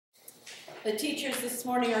The teachers this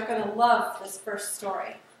morning are going to love this first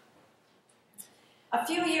story. A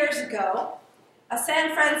few years ago, a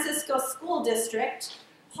San Francisco school district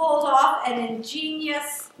pulled off an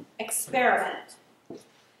ingenious experiment.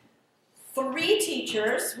 3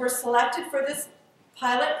 teachers were selected for this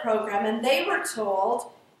pilot program, and they were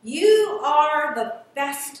told, "You are the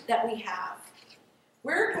best that we have.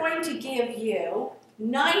 We're going to give you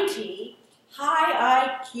 90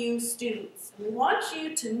 high IQ students. We want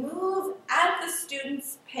you to move at the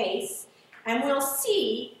students' pace, and we'll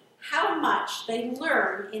see how much they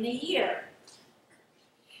learn in a year."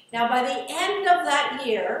 Now, by the end of that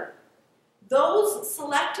year, those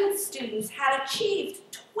selected students had achieved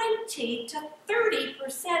 20 to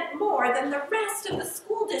 30% more than the rest of the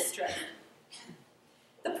school district.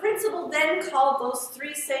 The principal then called those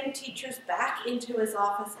 3 same teachers back into his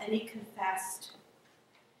office, and he confessed,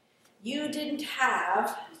 "You didn't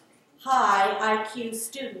have high IQ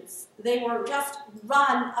students. They were just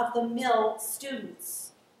run-of-the-mill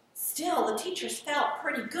students." Still, the teachers felt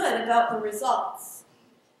pretty good about the results.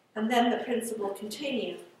 And then the principal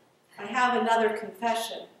continued, "I have another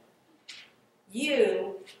confession.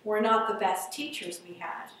 You were not the best teachers we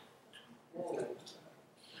had.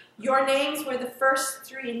 Your names were the first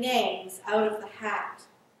 3 names out of the hat."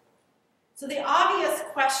 So the obvious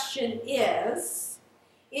question is,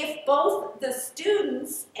 if both the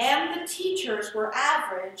students and the teachers were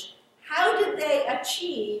average, how did they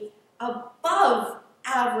achieve above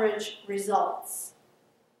average results?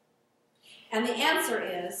 And the answer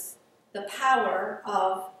is the power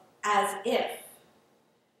of as if.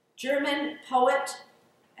 German poet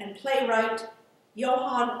and playwright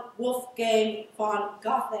Johann Wolfgang von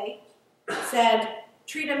Goethe said,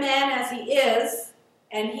 "Treat a man as he is,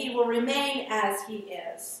 and he will remain as he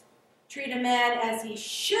is. Treat a man as he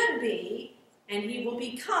should be, and he will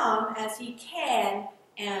become as he can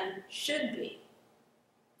and should be."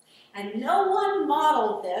 And no one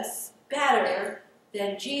modeled this better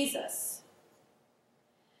than Jesus.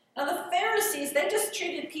 Now the Pharisees, they just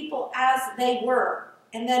treated people as they were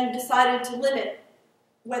and then decided to limit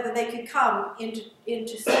whether they could come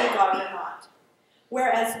into synagogue or not.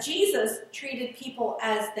 Whereas Jesus treated people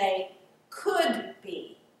as they could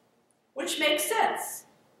be, which makes sense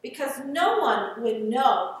because no one would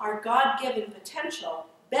know our God-given potential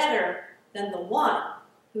better than the one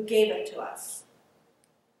who gave it to us.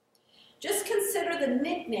 Just consider the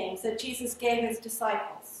nicknames that Jesus gave his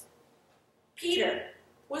disciples. Peter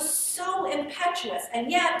was so impetuous, and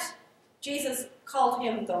yet Jesus called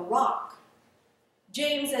him the Rock.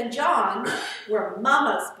 James and John were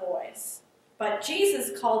mama's boys, but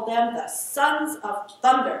Jesus called them the sons of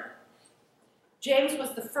thunder. James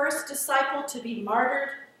was the first disciple to be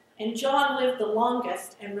martyred, and John lived the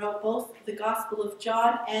longest and wrote both the Gospel of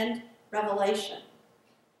John and Revelation.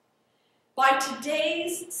 By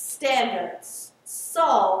today's standards,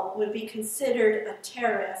 Saul would be considered a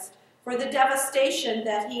terrorist for the devastation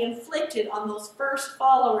that he inflicted on those first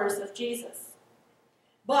followers of Jesus.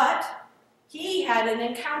 But he had an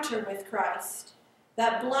encounter with Christ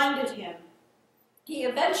that blinded him. He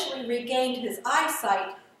eventually regained his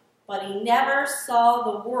eyesight, but he never saw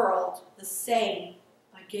the world the same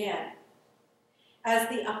again. As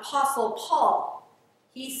the Apostle Paul,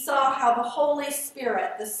 he saw how the Holy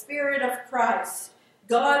Spirit, the Spirit of Christ,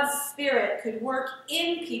 God's Spirit, could work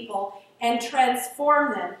in people and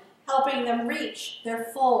transform them, helping them reach their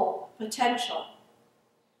full potential.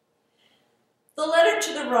 The letter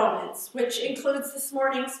to the Romans, which includes this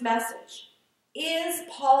morning's message, is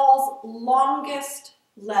Paul's longest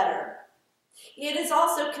letter. It is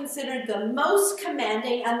also considered the most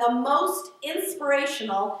commanding and the most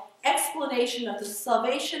inspirational explanation of the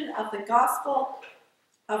salvation of the gospel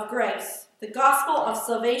of grace, the gospel of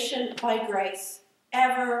salvation by grace,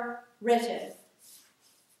 ever written.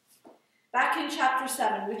 Back in chapter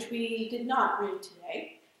 7, which we did not read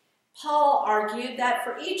today, Paul argued that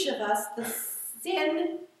for each of us, the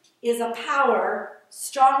sin is a power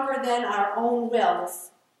stronger than our own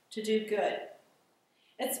wills to do good.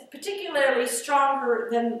 It's particularly stronger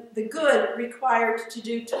than the good required to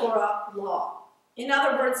do Torah law. In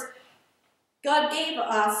other words, God gave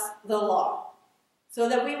us the law so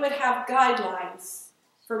that we would have guidelines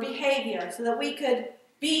for behavior, so that we could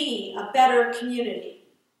be a better community.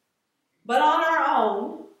 But on our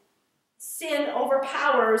own, sin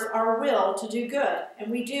overpowers our will to do good,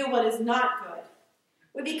 and we do what is not good.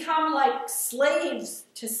 We become like slaves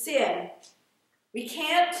to sin. We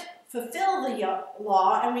can't fulfill the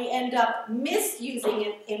law, and we end up misusing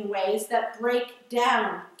it in ways that break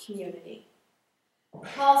down community.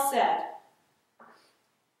 Paul said,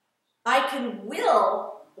 "I can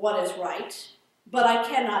will what is right, but I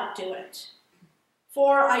cannot do it.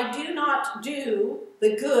 For I do not do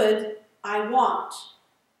the good I want,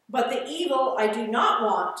 but the evil I do not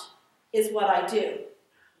want is what I do.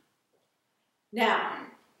 Now,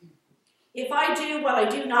 if I do what I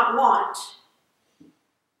do not want,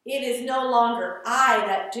 it is no longer I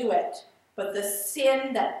that do it, but the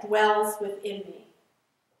sin that dwells within me.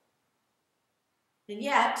 And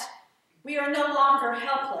yet, we are no longer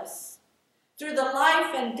helpless. Through the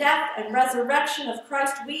life and death and resurrection of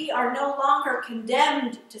Christ, we are no longer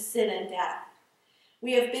condemned to sin and death.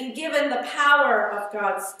 We have been given the power of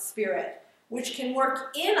God's Spirit, which can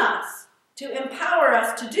work in us to empower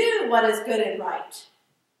us to do what is good and right.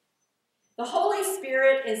 The Holy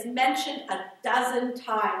Spirit is mentioned 12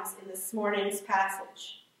 times in this morning's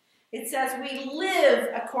passage. It says we live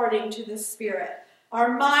according to the Spirit.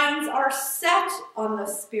 Our minds are set on the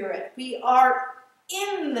Spirit. We are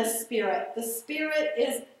in the Spirit. The Spirit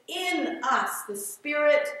is in us. The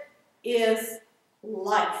Spirit is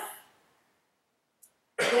life.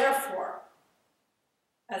 Therefore,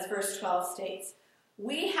 as verse 12 states,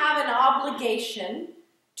 we have an obligation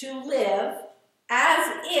to live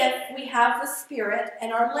as if we have the Spirit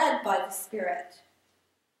and are led by the Spirit.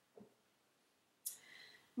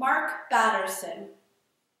 Mark Batterson,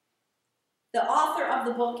 the author of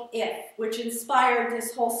the book If, which inspired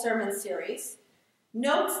this whole sermon series,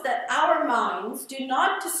 notes that our minds do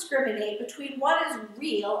not discriminate between what is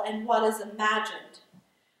real and what is imagined,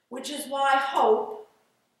 which is why hope,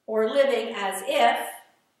 or living as if,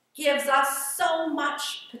 gives us so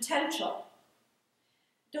much potential.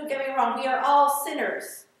 Don't get me wrong, we are all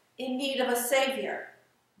sinners in need of a Savior,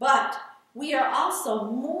 but we are also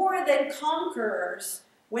more than conquerors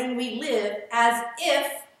when we live as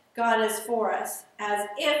if God is for us, as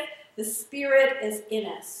if the Spirit is in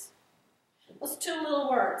us. Those two little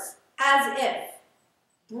words, as if,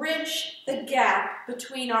 bridge the gap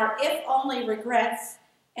between our if-only regrets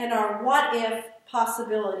and our what-if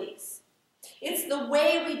possibilities. It's the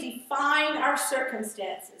way we define our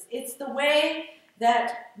circumstances. It's the way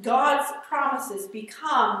that God's promises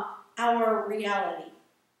become our reality.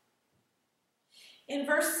 In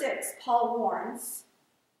verse 6, Paul warns,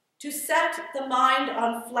 to set the mind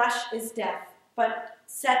on flesh is death, but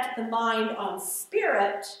set the mind on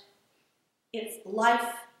spirit, it's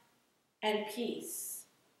life and peace.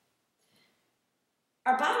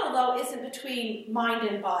 Our battle, though, isn't between mind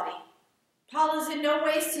and body. Paul is in no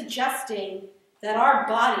way suggesting that our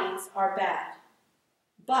bodies are bad,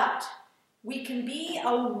 but we can be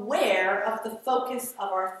aware of the focus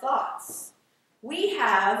of our thoughts. We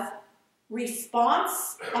have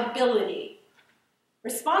responsibility.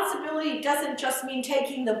 Responsibility doesn't just mean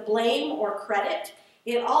taking the blame or credit.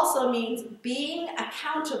 It also means being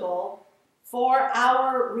accountable for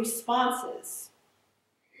our responses.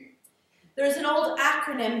 There's an old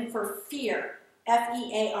acronym for fear,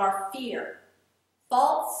 F-E-A-R, fear.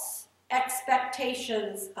 False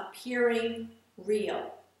expectations appearing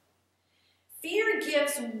real. Fear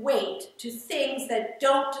gives weight to things that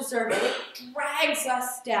don't deserve it. It drags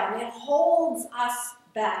us down. It holds us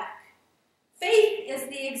back. Faith is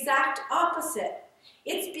the exact opposite.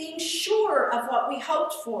 It's being sure of what we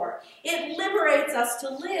hoped for. It liberates us to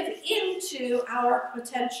live into our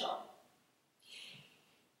potential.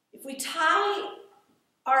 If we tie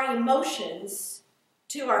our emotions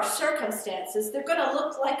to our circumstances, they're going to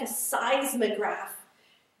look like a seismograph,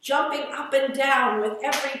 jumping up and down with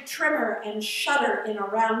every tremor and shudder in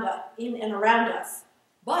and around us.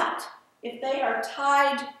 But if they are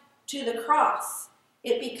tied to the cross,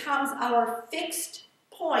 it becomes our fixed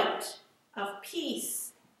point of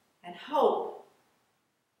peace and hope.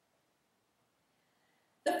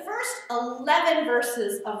 The first 11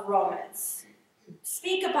 verses of Romans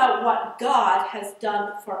speak about what God has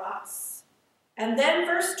done for us. And then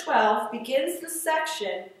verse 12 begins the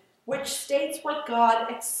section which states what God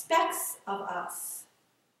expects of us.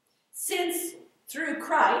 Since through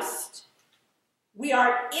Christ we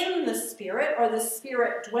are in the Spirit, or the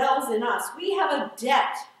Spirit dwells in us, we have a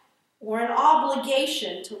debt or an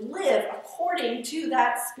obligation to live according to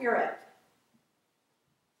that Spirit.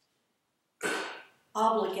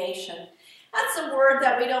 Obligation. That's a word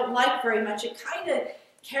that we don't like very much. It kind of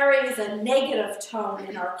carries a negative tone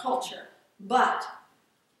in our culture. But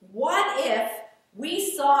what if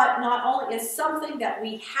we saw it not only as something that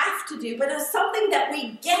we have to do, but as something that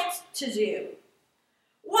we get to do?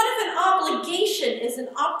 What if an obligation is an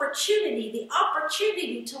opportunity, the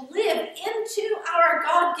opportunity to live into our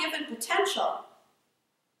God-given potential?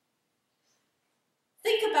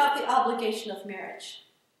 Think about the obligation of marriage.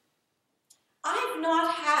 I've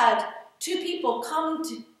not had two people come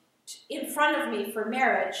in front of me for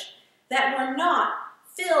marriage that were not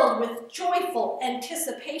filled with joyful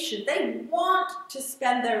anticipation. They want to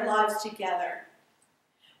spend their lives together.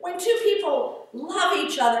 When two people love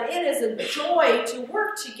each other, it is a joy to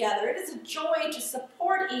work together. It is a joy to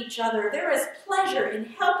support each other. There is pleasure in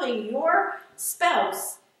helping your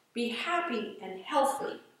spouse be happy and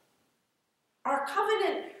healthy. Our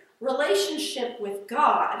covenant relationship with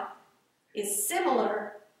God is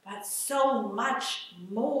similar, but so much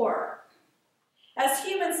more. As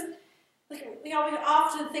humans, we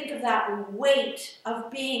often think of that weight of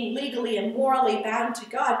being legally and morally bound to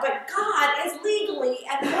God, but God is legally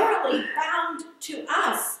and morally bound to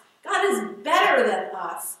us. God is better than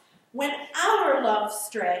us. When our love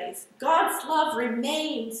strays, God's love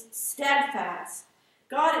remains steadfast.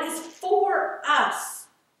 God is for us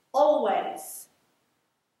always.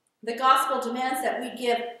 The gospel demands that we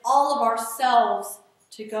give all of ourselves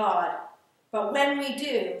to God, but when we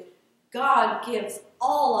do, God gives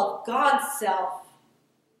all of God's self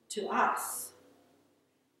to us.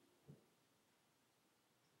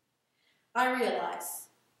 I realize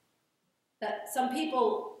that some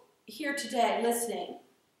people here today listening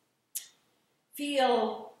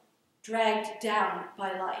feel dragged down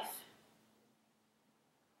by life.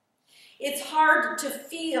 It's hard to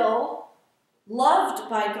feel loved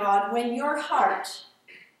by God when your heart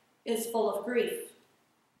is full of grief.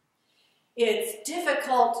 It's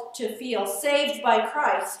difficult to feel saved by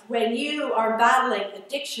Christ when you are battling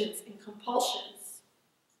addictions and compulsions.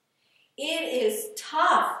 It is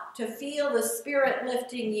tough to feel the Spirit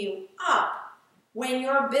lifting you up when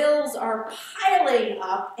your bills are piling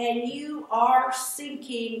up and you are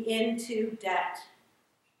sinking into debt.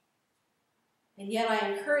 And yet I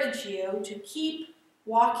encourage you to keep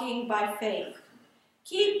walking by faith.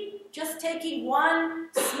 Keep just taking one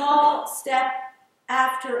small step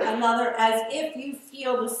after another as if you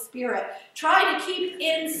feel the Spirit. Try to keep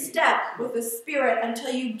in step with the Spirit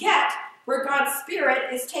until you get where God's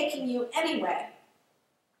Spirit is taking you anyway.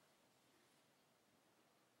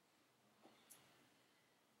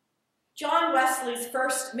 John Wesley's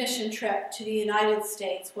first mission trip to the United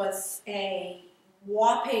States was a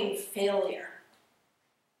whopping failure.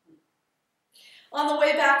 On the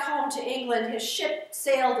way back home to England, his ship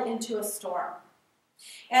sailed into a storm.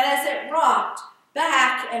 And as it rocked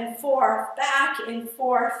back and forth,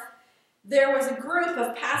 there was a group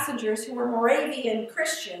of passengers who were Moravian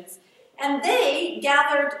Christians, and they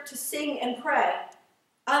gathered to sing and pray.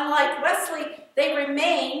 Unlike Wesley, they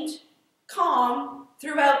remained calm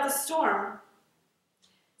throughout the storm.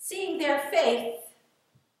 Seeing their faith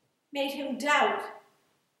made him doubt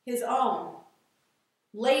his own.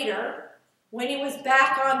 Later, when he was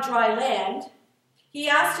back on dry land, he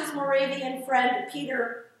asked his Moravian friend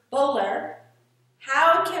Peter Böhler,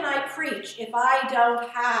 "How can I preach if I don't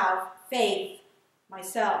have faith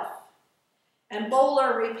myself?" And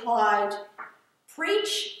Böhler replied,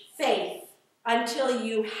 "Preach faith until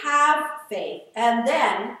you have faith, and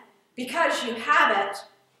then, because you have it,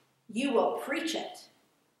 you will preach it."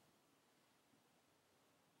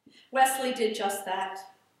 Wesley did just that.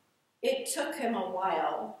 It took him a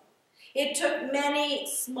while. It took many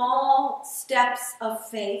small steps of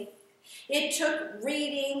faith. It took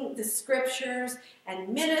reading the scriptures and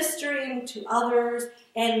ministering to others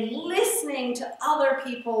and listening to other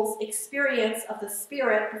people's experience of the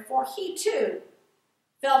Spirit before he too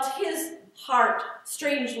felt his heart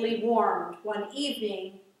strangely warmed one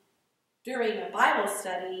evening during a Bible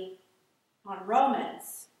study on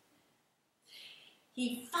Romans.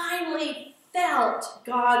 He finally felt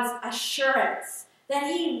God's assurance that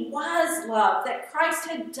he was loved, that Christ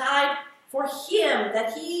had died for him,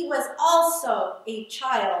 that he was also a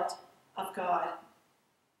child of God.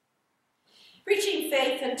 Preaching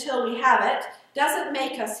faith until we have it doesn't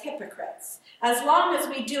make us hypocrites, as long as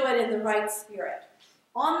we do it in the right spirit.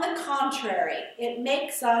 On the contrary, it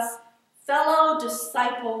makes us fellow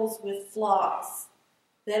disciples with flaws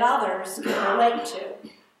that others can relate to.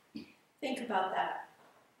 Think about that.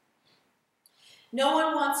 No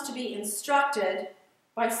one wants to be instructed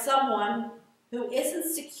by someone who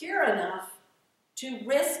isn't secure enough to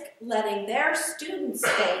risk letting their student's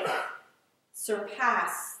faith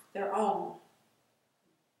surpass their own.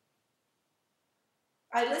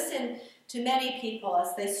 I listen to many people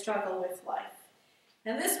as they struggle with life.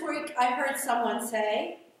 And this week I heard someone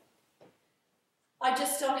say, "I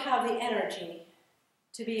just don't have the energy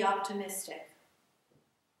to be optimistic."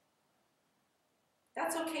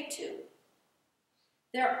 That's okay too.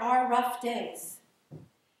 There are rough days.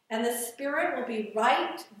 And the Spirit will be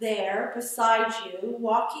right there beside you,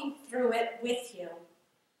 walking through it with you.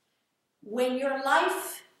 When your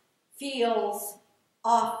life feels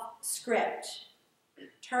off script,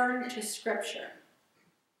 turn to Scripture.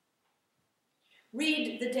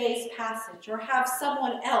 Read the day's passage or have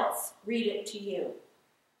someone else read it to you.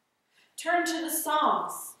 Turn to the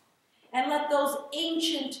Psalms and let those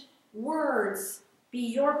ancient words be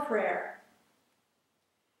your prayer.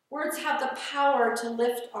 Words have the power to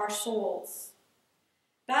lift our souls.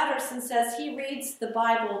 Batterson says he reads the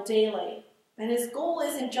Bible daily, and his goal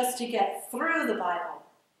isn't just to get through the Bible,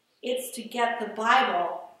 it's to get the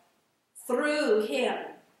Bible through him.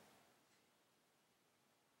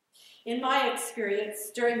 In my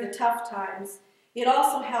experience, during the tough times, it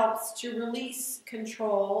also helps to release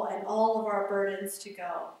control and all of our burdens to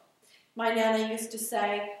go. My Nana used to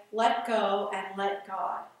say, let go and let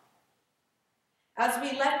God. As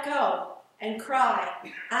we let go and cry,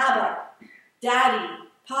 Abba, Daddy,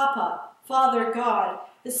 Papa, Father God,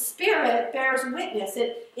 the Spirit bears witness.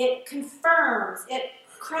 It confirms, it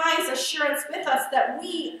cries assurance with us that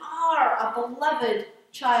we are a beloved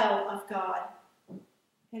child of God.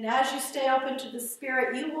 And as you stay open to the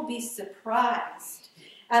Spirit, you will be surprised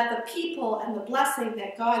at the people and the blessing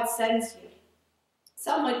that God sends you.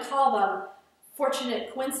 Some would call them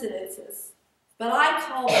fortunate coincidences, but I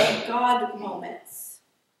call them God moments.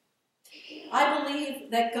 I believe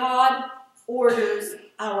that God orders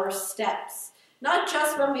our steps, not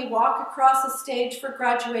just when we walk across a stage for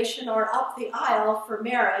graduation or up the aisle for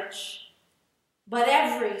marriage, but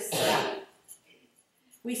every step.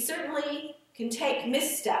 We certainly can take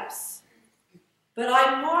missteps, but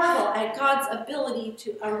I marvel at God's ability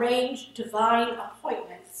to arrange divine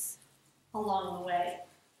appointments along the way.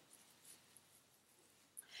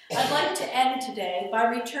 I'd like to end today by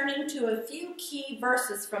returning to a few key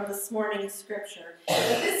verses from this morning's scripture, but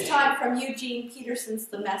this time from Eugene Peterson's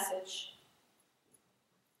The Message.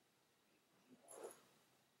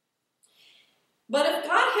 But if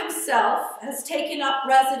God himself has taken up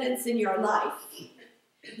residence in your life,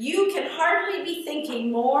 you can hardly be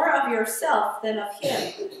thinking more of yourself than of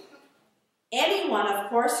him. Anyone, of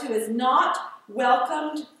course, who has not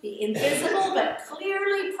welcomed the invisible but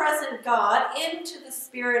clearly present God into the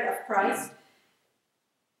Spirit of Christ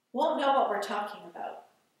won't know what we're talking about.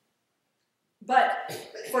 But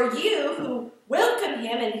for you who welcome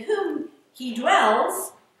him in whom he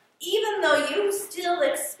dwells, even though you still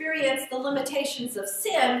experience the limitations of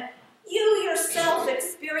sin, you yourself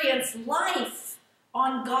experience life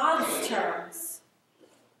on God's terms.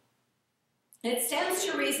 And it stands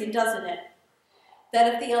to reason, doesn't it,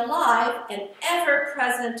 that if the alive and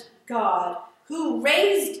ever-present God who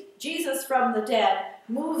raised Jesus from the dead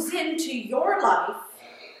moves into your life,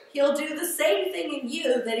 he'll do the same thing in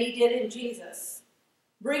you that he did in Jesus,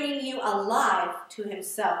 bringing you alive to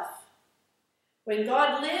himself. When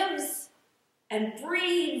God lives and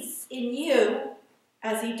breathes in you,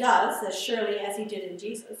 as he does, as surely as he did in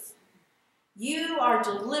Jesus, you are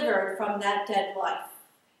delivered from that dead life.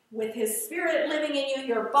 With his Spirit living in you,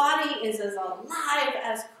 your body is as alive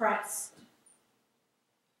as Christ.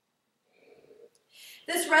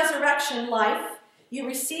 This resurrection life you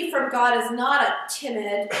receive from God is not a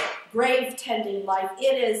timid, grave-tending life.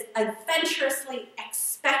 It is adventurously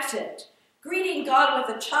expectant, greeting God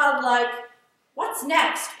with a childlike, "What's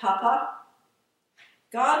next, Papa?"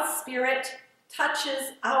 God's Spirit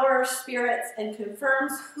touches our spirits and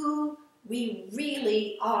confirms who we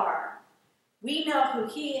really are. We know who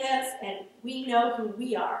he is, and we know who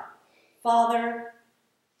we are, father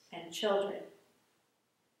and children.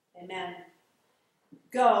 Amen.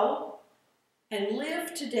 Go and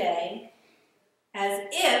live today as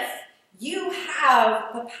if you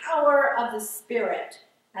have the power of the Spirit,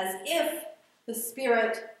 as if the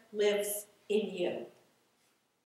Spirit lives in you.